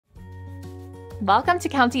Welcome to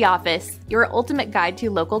County Office, your ultimate guide to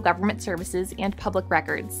local government services and public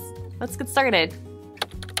records. Let's get started.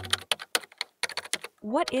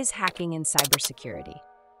 What is hacking in cybersecurity?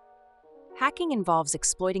 Hacking involves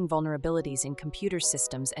exploiting vulnerabilities in computer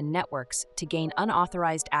systems and networks to gain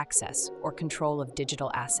unauthorized access or control of digital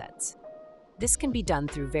assets. This can be done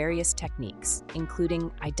through various techniques,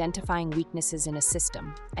 including identifying weaknesses in a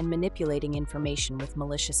system and manipulating information with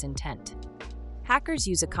malicious intent. Hackers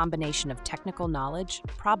use a combination of technical knowledge,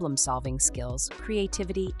 problem-solving skills,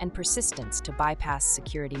 creativity, and persistence to bypass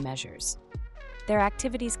security measures. Their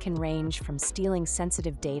activities can range from stealing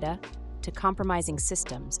sensitive data to compromising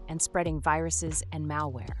systems and spreading viruses and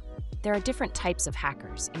malware. There are different types of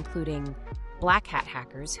hackers, including black hat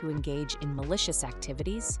hackers who engage in malicious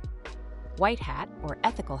activities, white hat or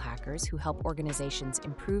ethical hackers who help organizations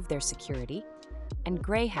improve their security, and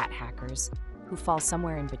gray hat hackers who fall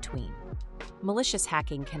somewhere in between. Malicious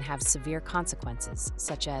hacking can have severe consequences,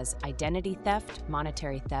 such as identity theft,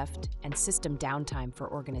 monetary theft, and system downtime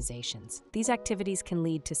for organizations. These activities can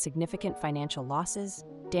lead to significant financial losses,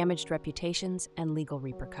 damaged reputations, and legal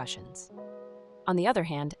repercussions. On the other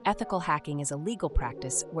hand, ethical hacking is a legal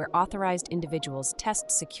practice where authorized individuals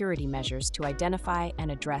test security measures to identify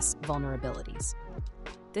and address vulnerabilities.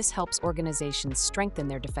 This helps organizations strengthen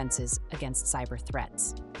their defenses against cyber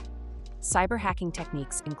threats. Cyber hacking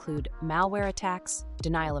techniques include malware attacks,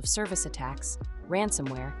 denial of service attacks,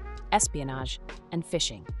 ransomware, espionage, and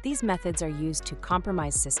phishing. These methods are used to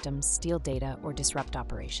compromise systems, steal data, or disrupt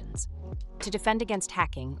operations. To defend against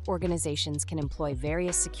hacking, organizations can employ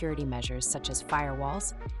various security measures such as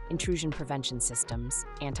firewalls, intrusion prevention systems,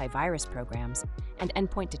 antivirus programs, and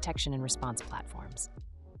endpoint detection and response platforms.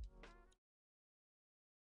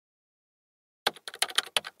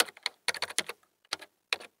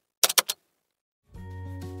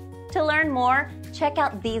 To learn more, check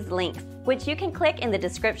out these links, which you can click in the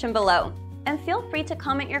description below. And feel free to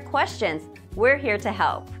comment your questions. We're here to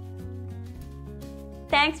help.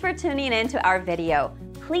 Thanks for tuning in to our video.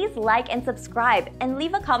 Please like and subscribe and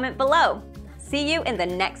leave a comment below. See you in the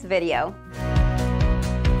next video.